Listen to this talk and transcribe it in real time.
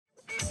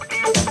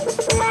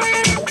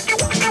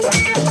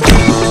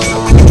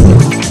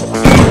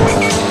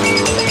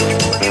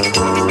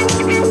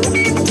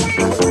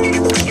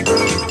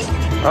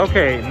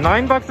Okay,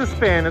 $9 a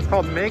spin. It's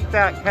called Make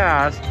That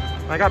Cash.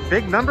 I got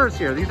big numbers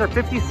here. These are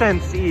 50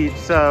 cents each,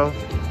 so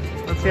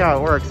let's see how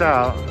it works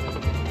out.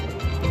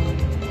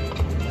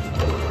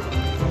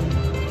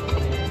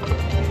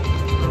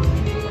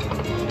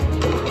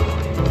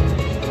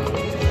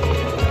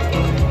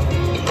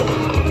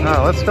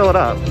 Oh, let's fill it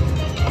up.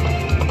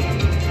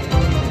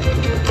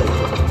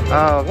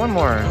 Oh, one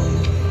more.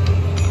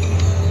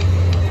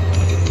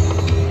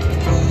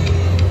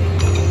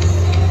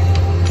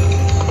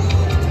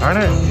 Darn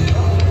it.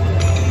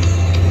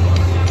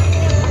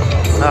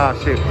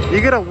 Oh, shoot.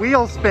 You get a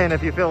wheel spin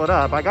if you fill it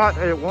up. I got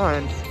it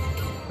once.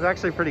 It's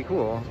actually pretty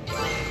cool.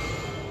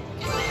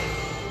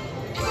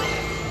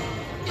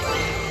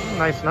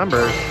 Nice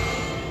numbers.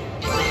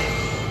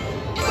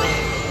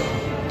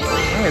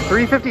 All right,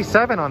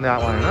 357 on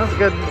that one. That's a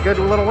good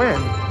little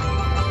win.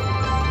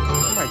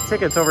 My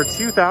ticket's over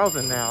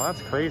 2,000 now.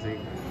 That's crazy.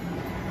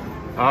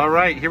 All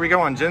right, here we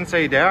go on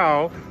Jinsei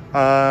Dao.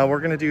 We're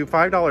gonna do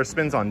 $5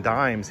 spins on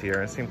dimes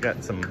here. I seem to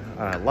get some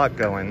luck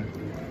going.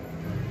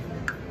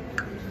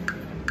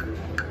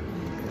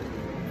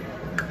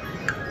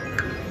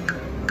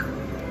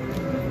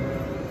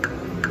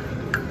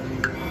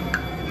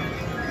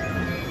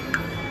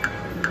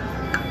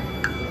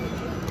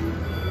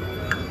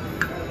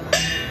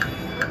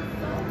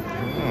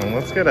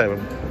 Let's get a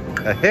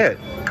hit.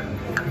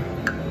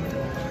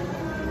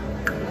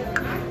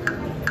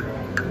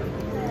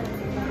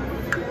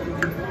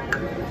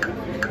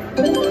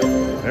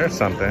 There's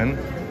something.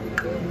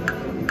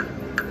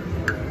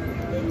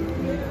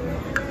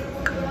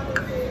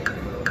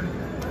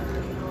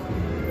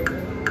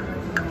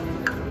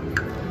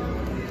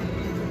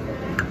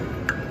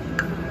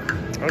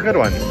 Oh, good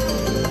one.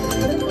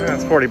 Yeah,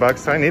 that's 40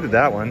 bucks. I needed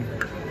that one.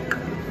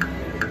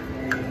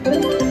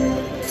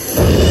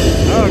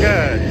 Oh,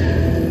 good.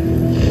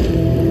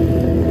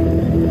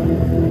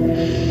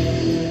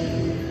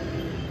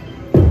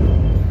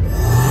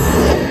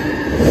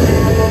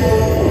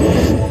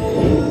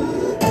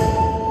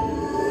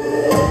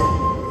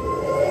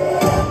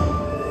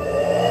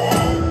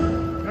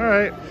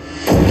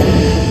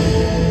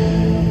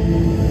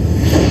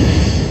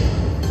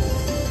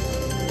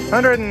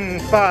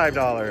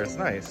 $105.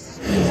 Nice.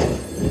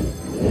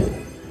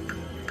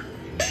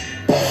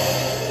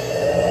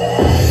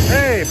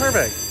 Hey,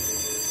 perfect.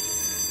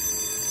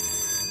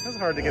 That's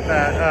hard to get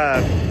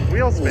that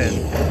wheel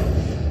spin.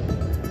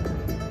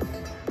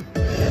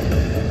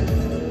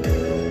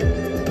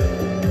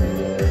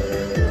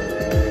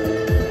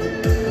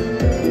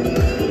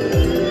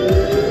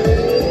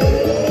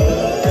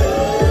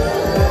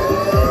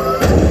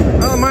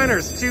 Oh,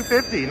 miner's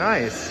 250.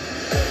 Nice.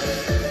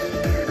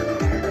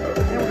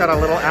 Got a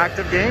little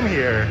active game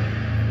here.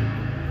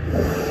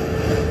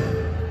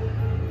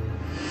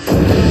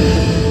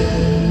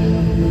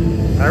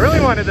 I really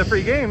wanted the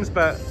free games,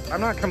 but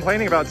I'm not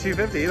complaining about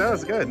 250. That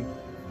was good.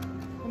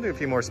 We'll do a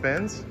few more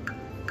spins.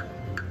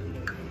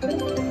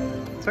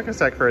 Took a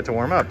sec for it to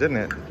warm up, didn't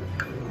it?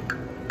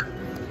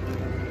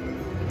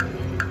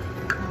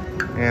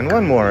 And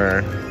one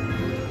more.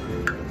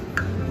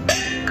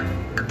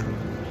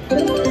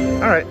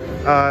 All right,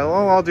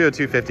 I'll do a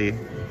 250.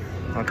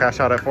 I'll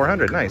cash out at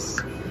 400. Nice.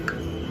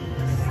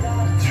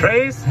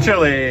 Trace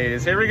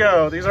chilies. Here we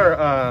go. These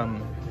are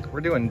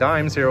we're doing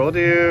dimes here. Let's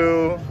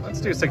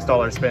do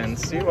 $6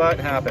 spins. See what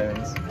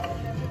happens.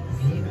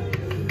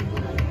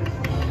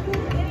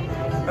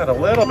 Had a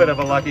little bit of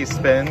a lucky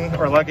spin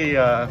or lucky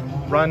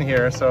run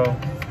here, so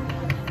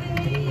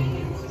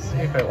let's see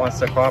if it wants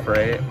to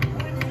cooperate.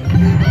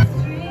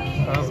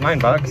 That was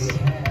 $9.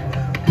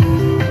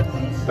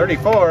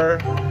 34.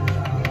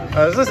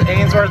 Is this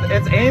Ainsworth?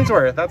 It's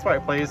Ainsworth. That's why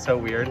it plays so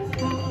weird.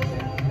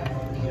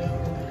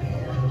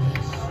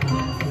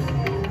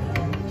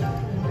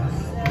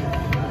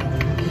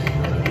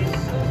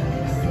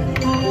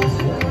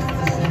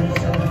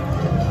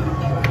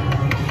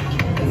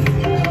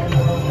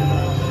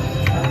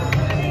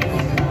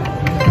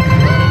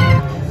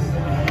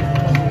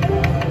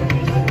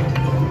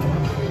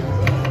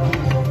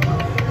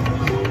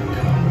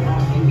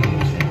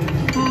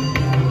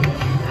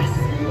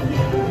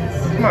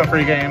 Come on,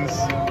 free games.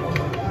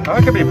 Oh,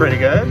 that could be pretty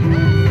good.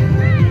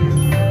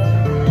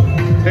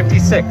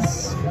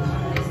 56.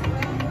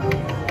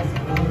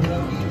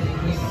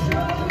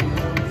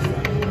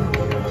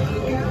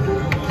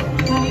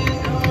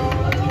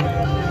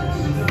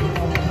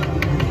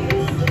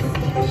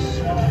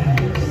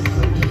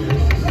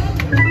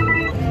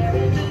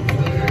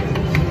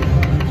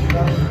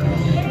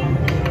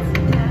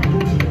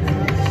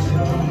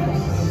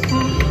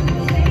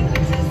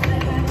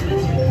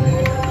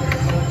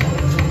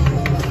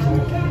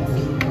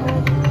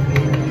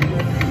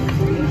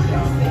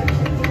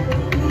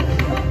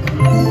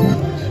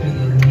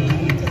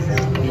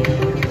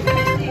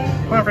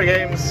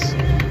 Games.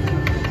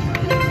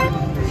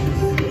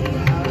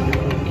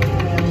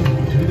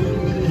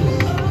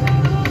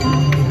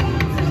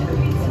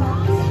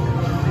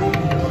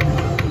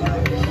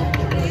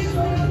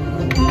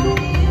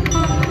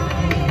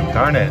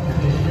 Darn it.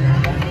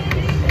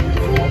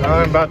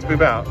 I'm about to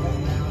poop out.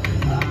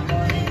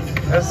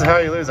 This is how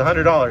you lose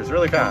 $100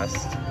 really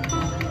fast.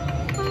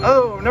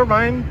 Oh, never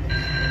mind.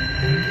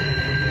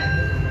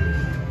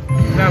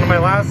 Down to my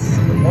last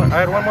one. I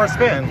had one more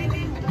spin.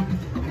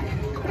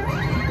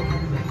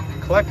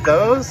 Collect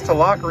those to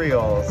lock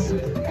reels. All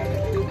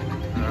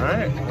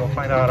right, we'll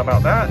find out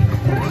about that.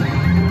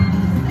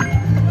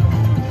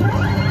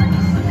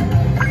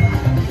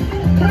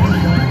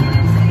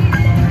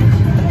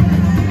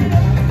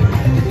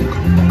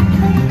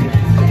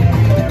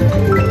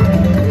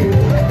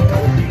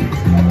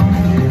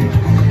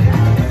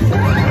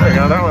 There we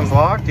go, that one's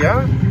locked,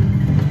 yeah?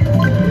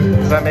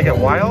 Does that make it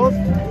wild?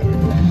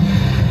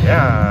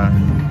 Yeah.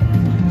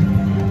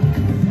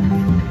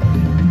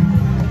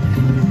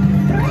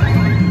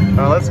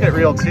 Oh, let's get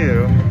reel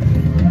 2.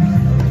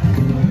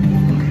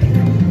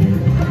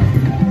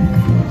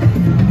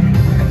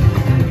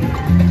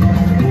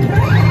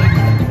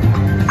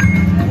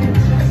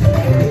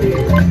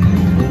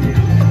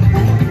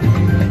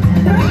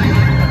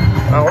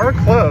 Oh, we're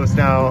close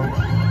now.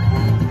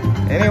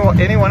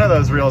 Any one of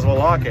those reels will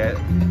lock it.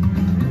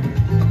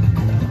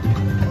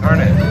 Darn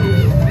it.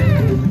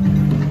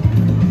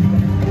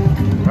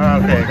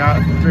 Okay,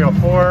 got reel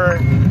 4.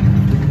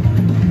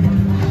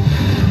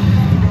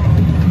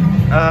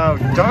 Oh,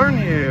 darn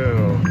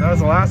you. That was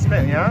the last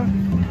spin, yeah?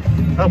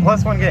 Oh,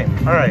 plus 1 game.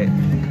 All right,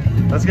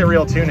 let's get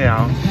reel 2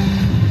 now.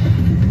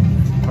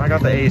 I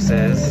got the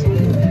aces.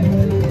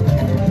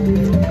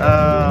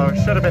 Oh,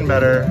 should have been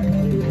better.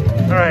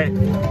 All right.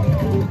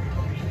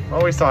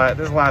 Well, we saw it.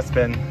 This is the last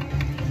spin.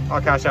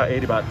 I'll cash out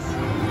 80 bucks.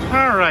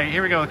 All right,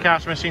 here we go. The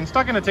cash machine.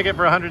 Stuck in a ticket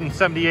for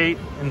 178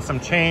 and some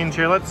change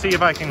here. Let's see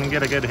if I can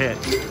get a good hit.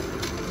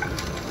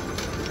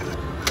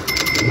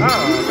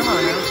 Oh, come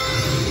on, man.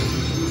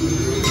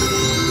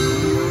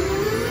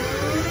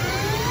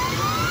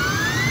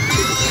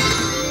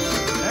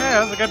 Hey,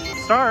 that was a good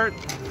start.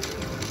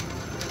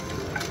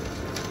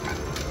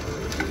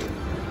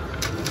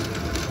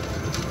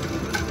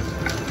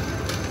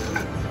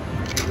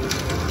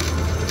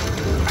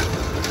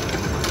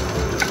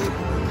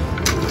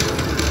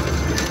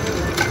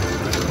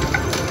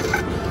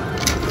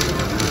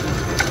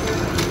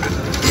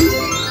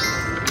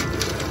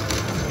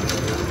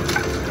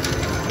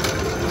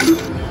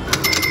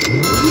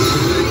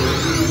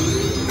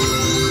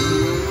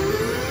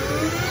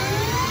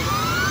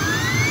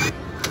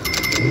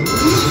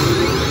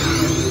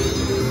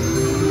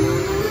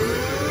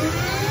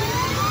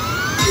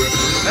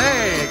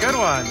 Hey, good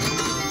one.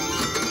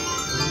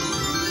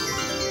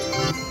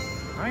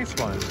 Nice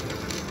one.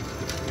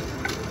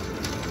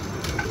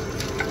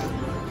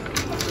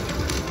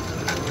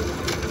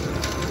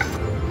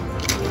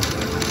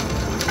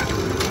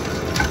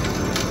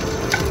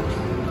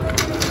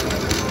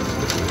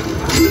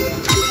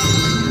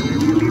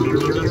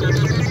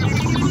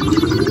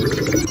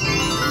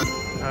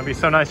 That'd be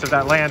so nice if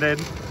that landed.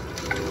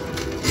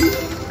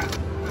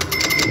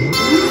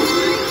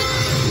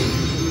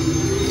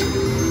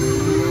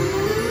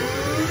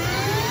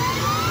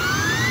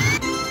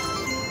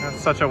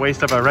 That's such a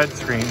waste of a red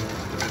screen.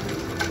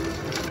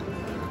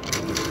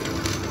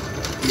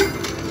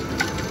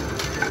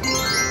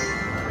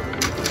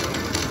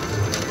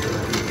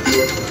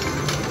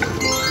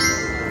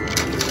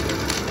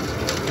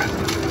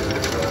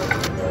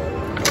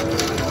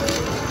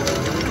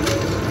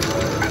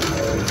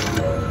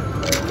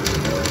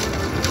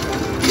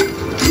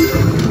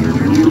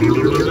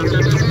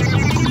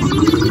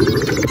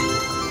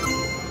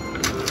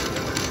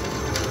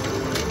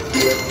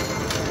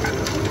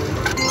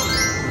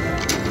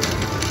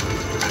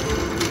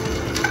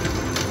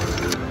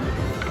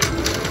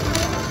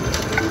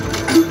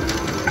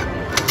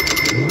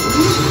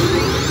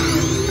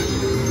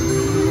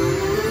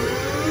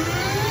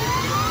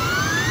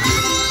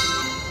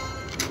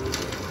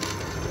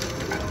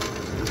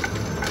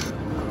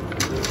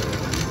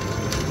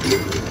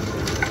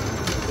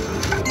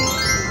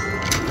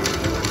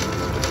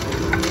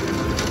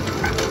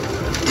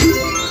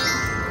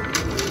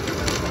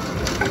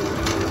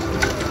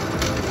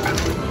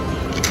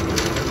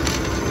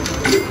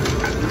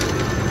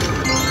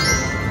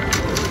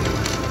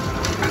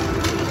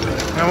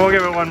 And we'll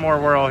give it one more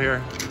whirl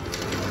here.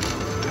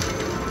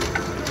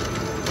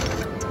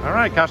 All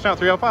right, cashed out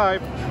 305.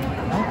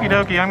 Okie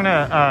dokie, I'm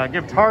gonna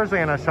give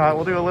Tarzan a shot.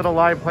 We'll do a little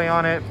live play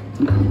on it.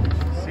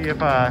 See if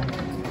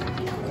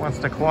he wants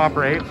to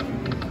cooperate.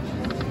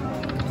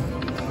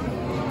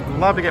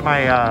 Love to get my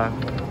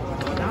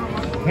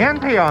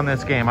hand pay on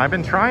this game. I've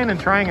been trying and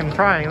trying and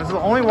trying. This is the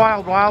only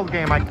wild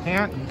game I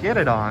can't get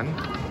it on.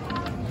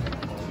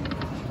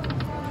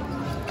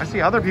 I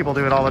see other people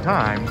do it all the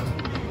time.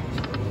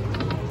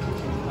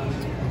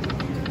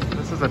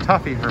 This is a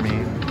toughie for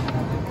me.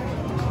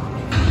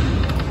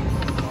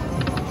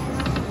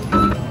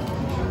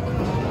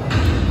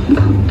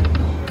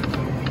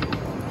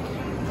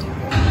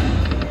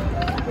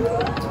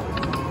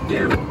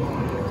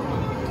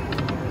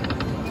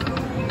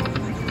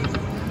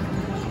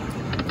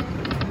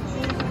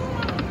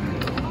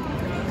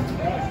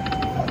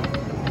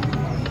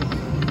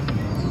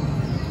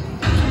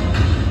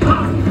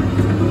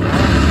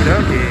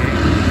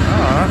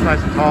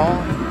 Nice and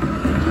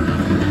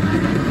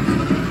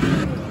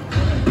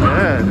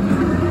good.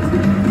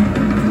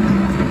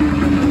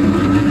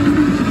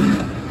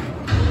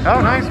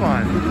 Oh, nice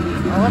one.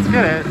 Oh, let's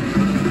get it.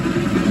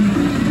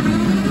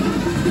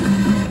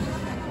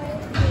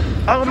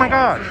 Oh my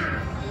gosh.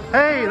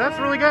 Hey, that's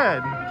really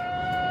good.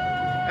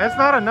 It's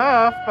not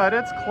enough, but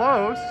it's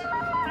close.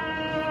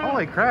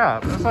 Holy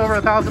crap. That's over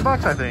 $1,000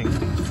 bucks, I think.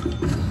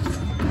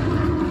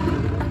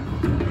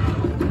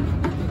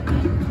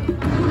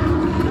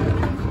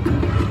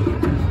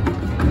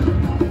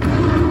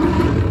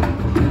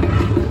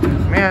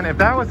 Man, if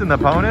that was in the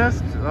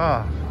bonus, oh,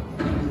 that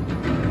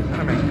would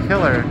have been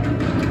killer.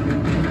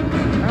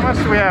 How much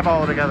do we have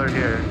all together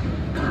here?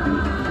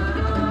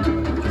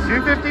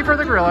 $2.50 for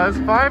the gorillas,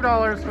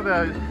 $5 for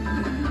the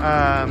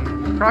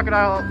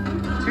crocodile,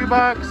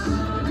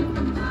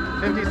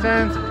 $2, 50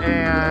 cents,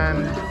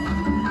 and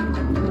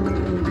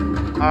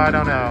I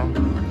don't know.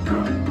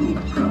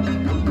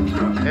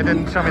 It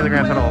didn't show me the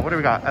grand total. What do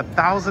we got?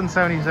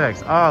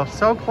 1,076. Oh,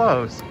 so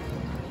close.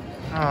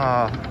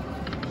 Oh.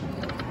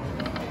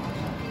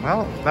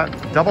 Well, that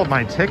doubled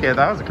my ticket.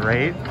 That was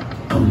great.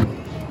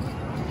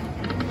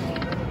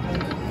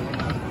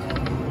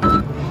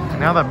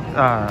 Now the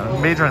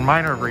major and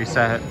minor have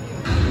reset.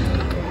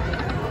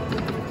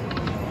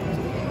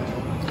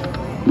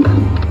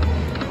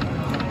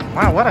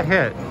 Wow, what a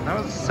hit.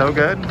 That was so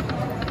good.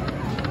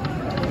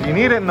 You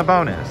need it in the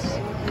bonus.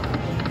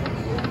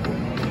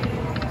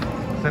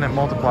 Then it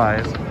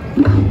multiplies.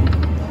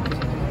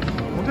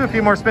 We'll do a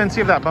few more spins,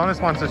 see if that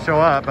bonus wants to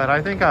show up, but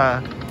I think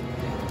I'm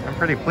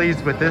pretty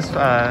pleased with this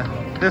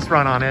this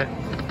run on it.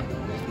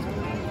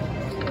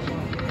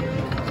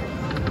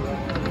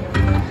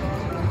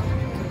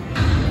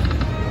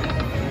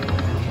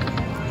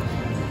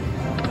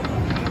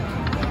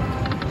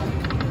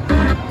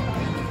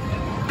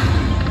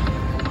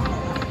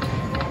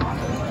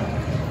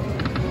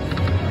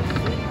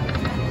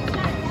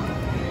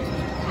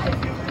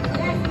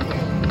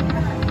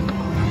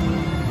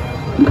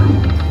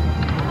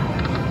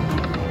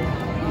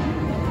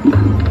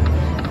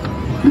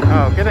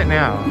 Oh, get it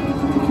now.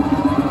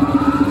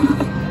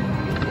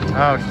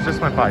 Oh, she just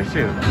went by.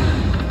 Shoot.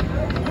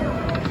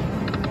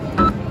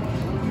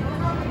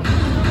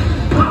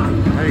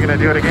 Are you gonna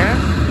do it again?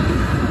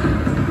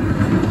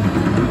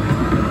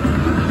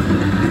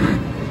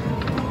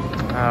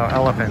 Oh,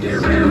 elephants.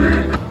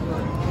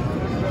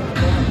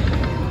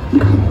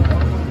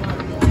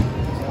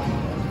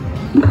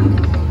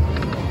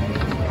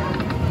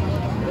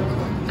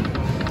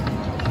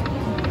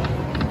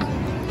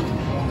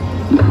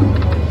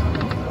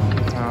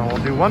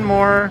 We'll do one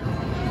more.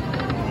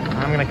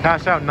 I'm gonna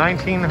cash out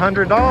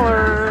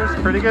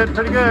 $1,900. Pretty good,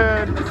 pretty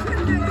good.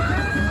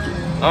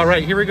 All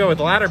right, here we go with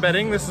ladder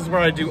betting. This is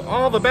where I do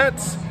all the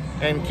bets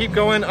and keep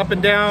going up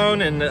and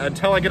down and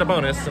until I get a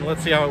bonus, and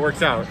let's see how it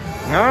works out.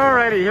 All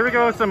righty, here we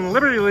go with some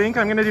Liberty Link.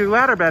 I'm gonna do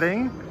ladder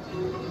betting.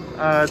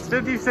 It's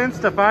 50 cents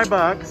to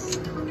 $5.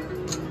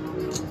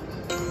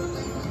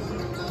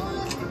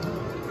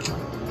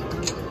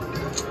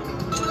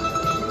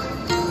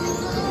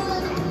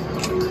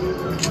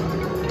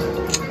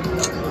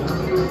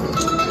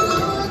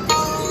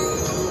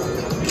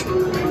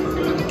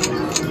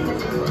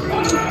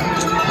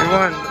 We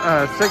want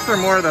 6 or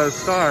more of those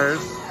stars.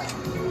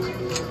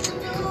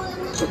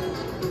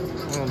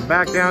 We'll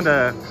back down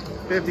to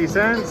 50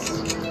 cents.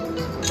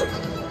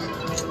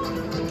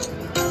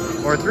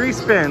 Or 3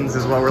 spins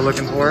is what we're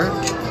looking for.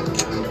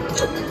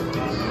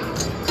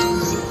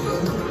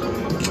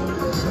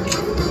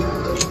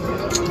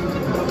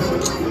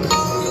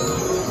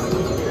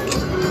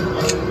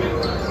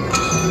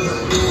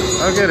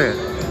 I'll get it.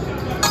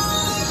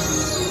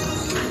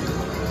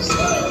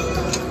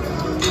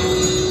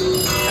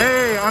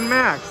 Hey, on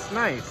max.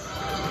 Nice.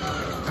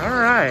 All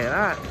right.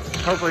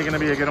 That's hopefully going to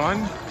be a good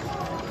one.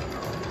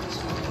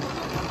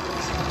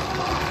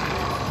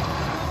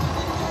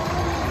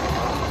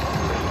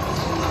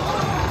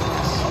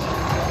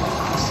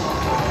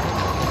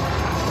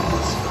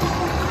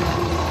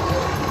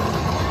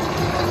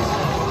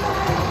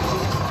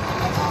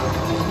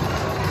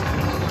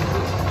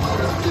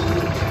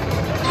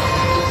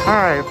 All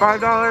right,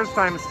 $5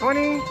 times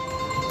 20,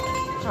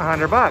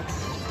 $100 bucks.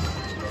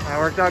 That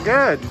worked out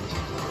good.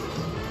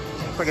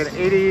 Looks like an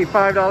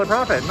 $85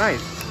 profit.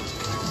 Nice.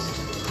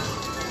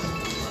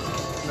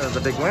 There's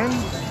a big win.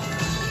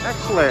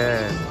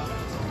 Excellent.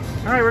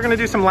 All right, we're gonna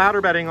do some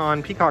ladder betting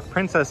on Peacock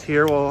Princess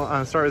here.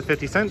 We'll start with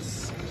 50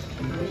 cents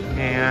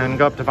and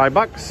go up to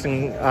 $5.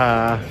 And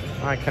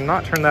I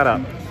cannot turn that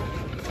up.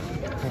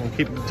 We'll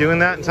keep doing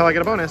that until I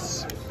get a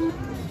bonus.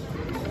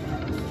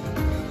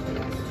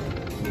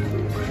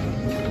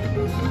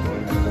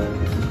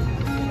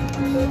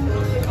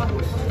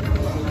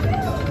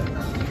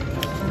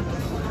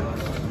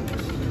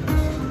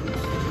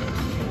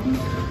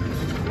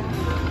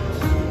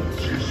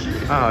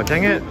 Oh,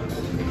 dang it.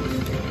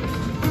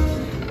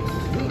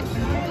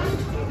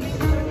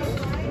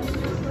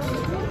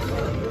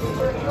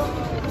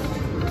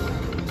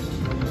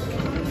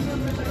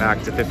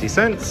 Back to 50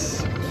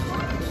 cents.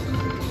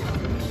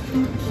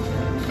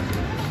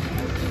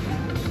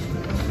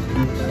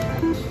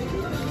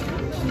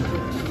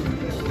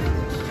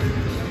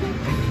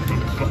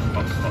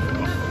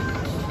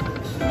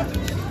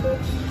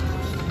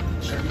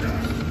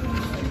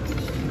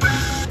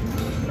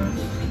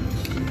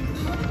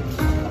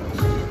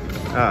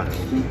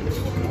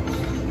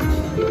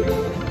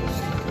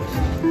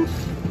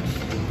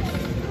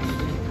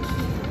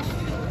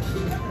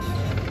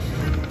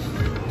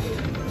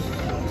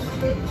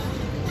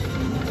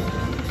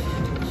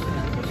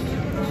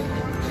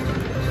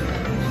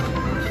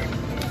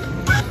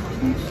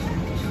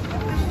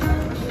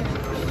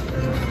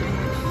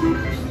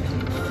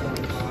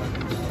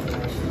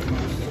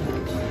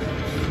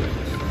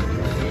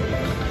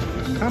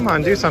 Come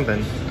on, do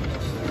something.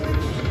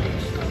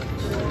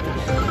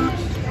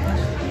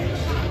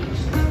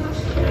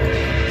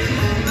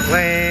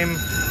 Lame.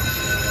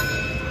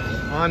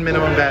 On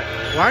minimum bet.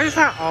 Why does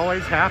that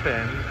always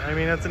happen? I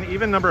mean, it's an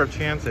even number of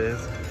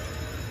chances.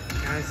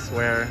 I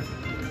swear.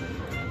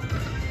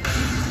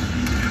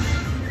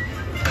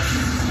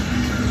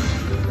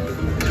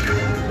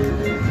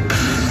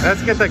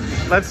 Let's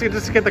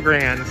just get the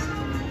grand.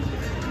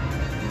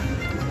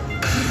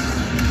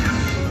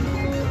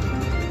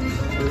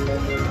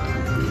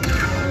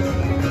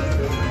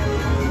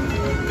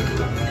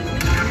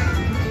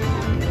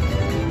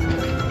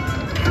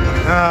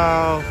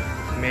 Oh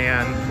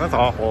man, that's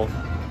awful.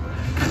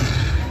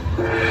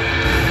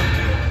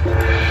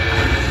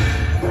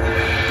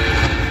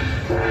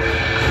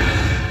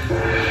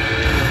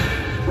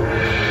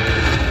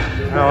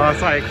 Oh,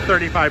 that's like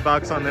 35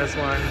 bucks on this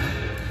one.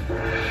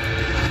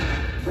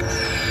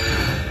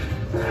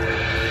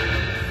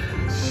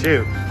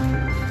 Shoot.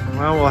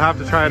 Well, we'll have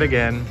to try it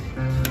again.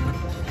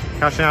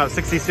 Cashing out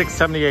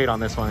 66.78 on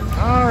this one.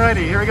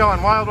 Alrighty, here we go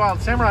on Wild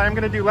Wild Samurai. I'm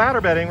gonna do ladder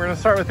betting. We're gonna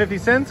start with 50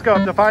 cents, go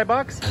up to 5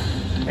 bucks,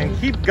 and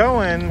keep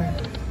going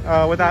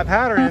with that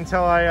pattern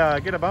until I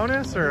get a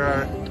bonus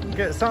or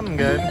get something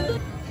good.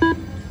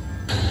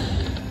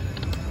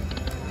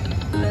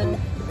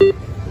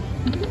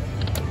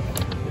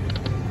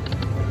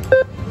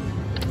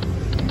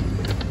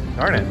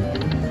 Darn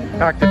it.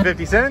 Back to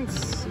 50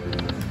 cents.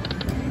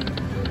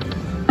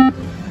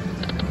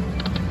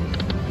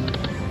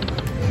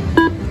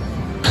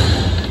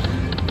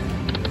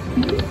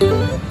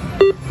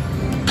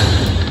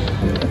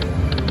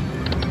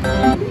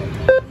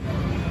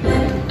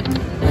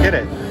 Get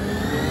it.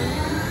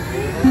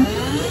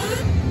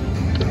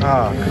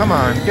 Oh, come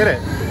on, get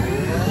it.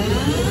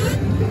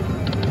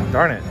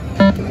 Darn it.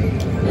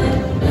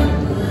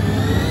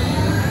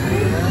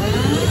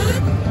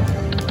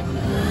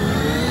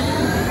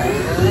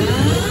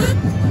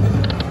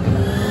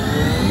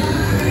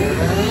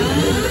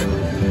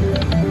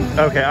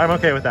 Okay, I'm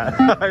okay with that.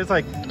 I was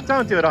like,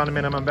 don't do it on a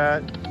minimum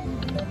bet.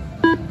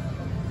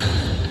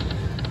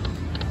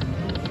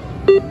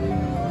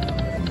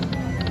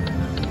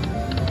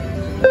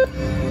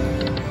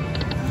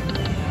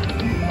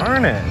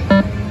 Darn it.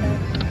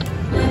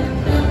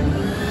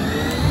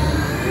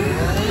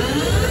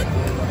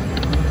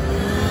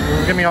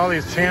 Give me all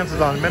these chances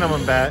on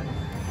minimum bet.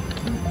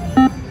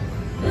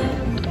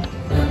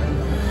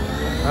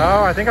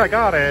 Oh, I think I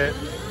got it.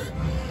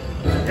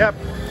 Yep.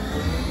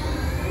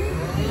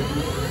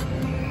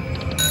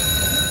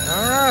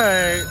 All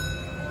right.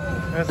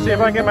 Let's see if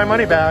I can get my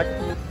money back.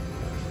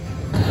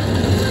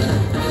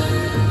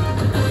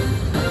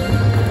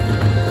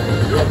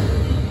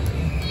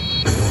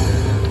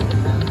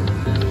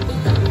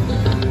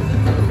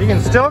 You can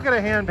still get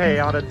a hand pay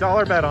on a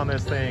 $1 bet on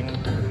this thing.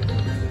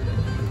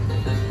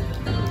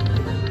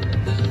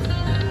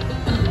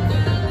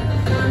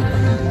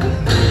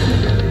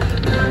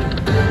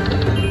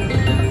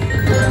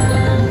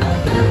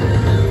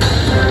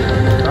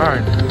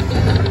 Darn.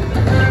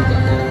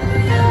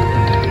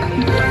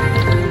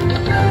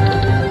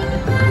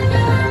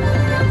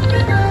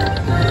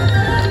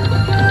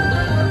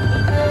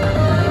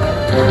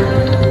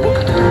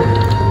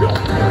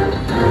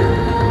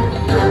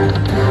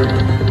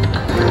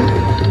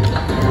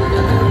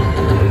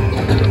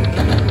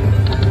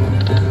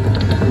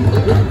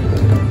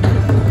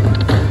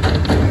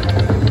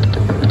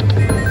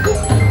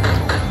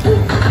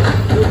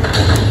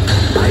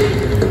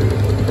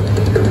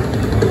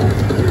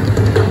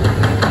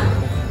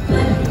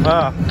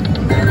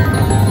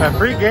 That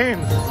free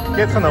games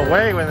gets in the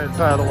way when it's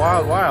the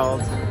Wild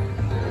Wilds.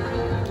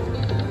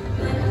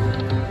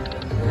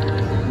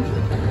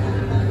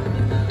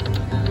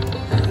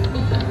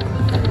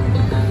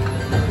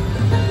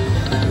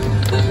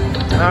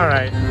 All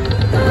right.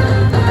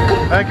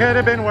 That could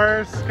have been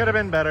worse, could have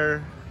been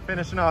better.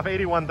 Finishing off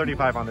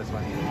 81.35 on this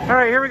one. All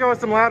right, here we go with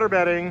some ladder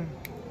betting.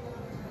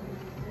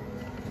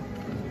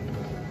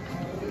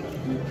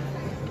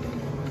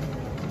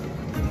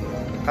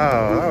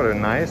 Oh, that would have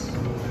been nice.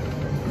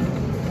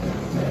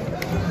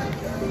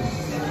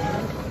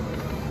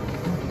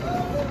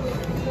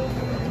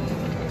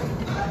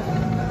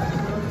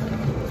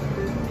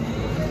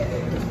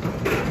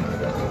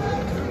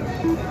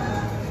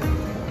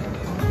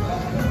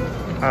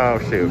 Oh,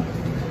 shoot.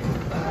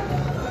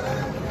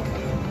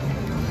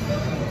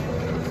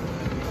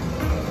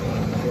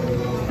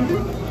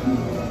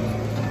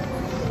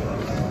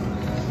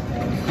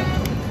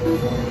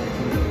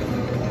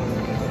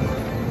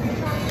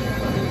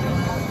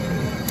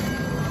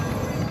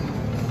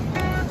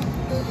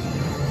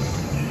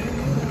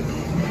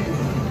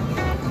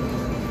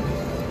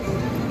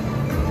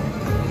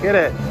 Get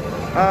it.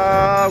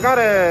 Got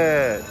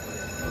it.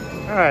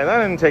 All right, that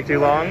didn't take too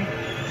long.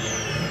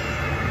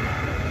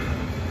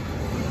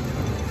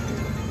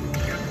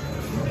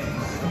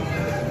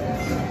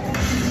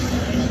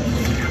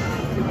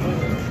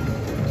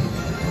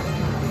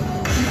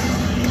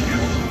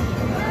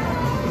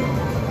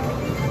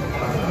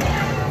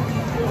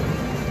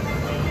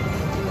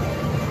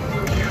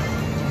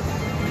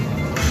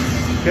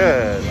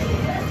 good.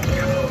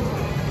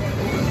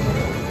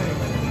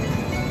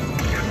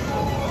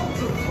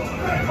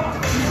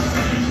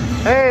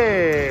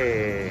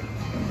 Hey!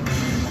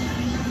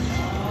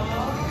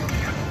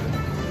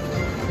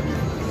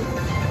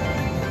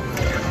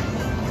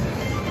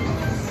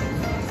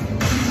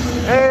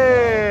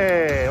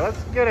 Hey!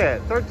 Let's get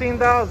it.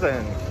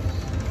 13,000.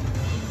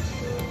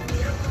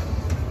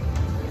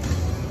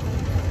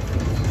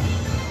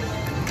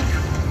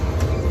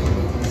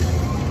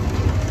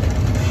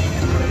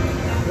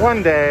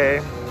 One day.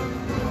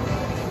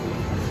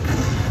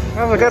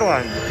 That was a good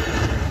one.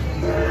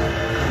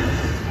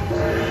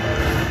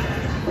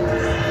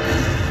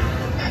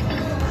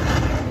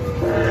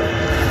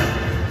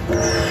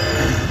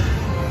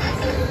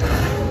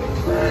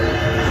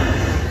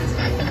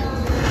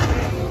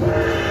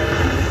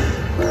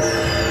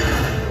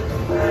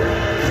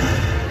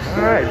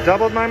 All right,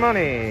 doubled my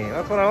money.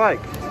 That's what I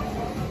like.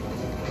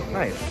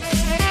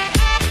 Nice.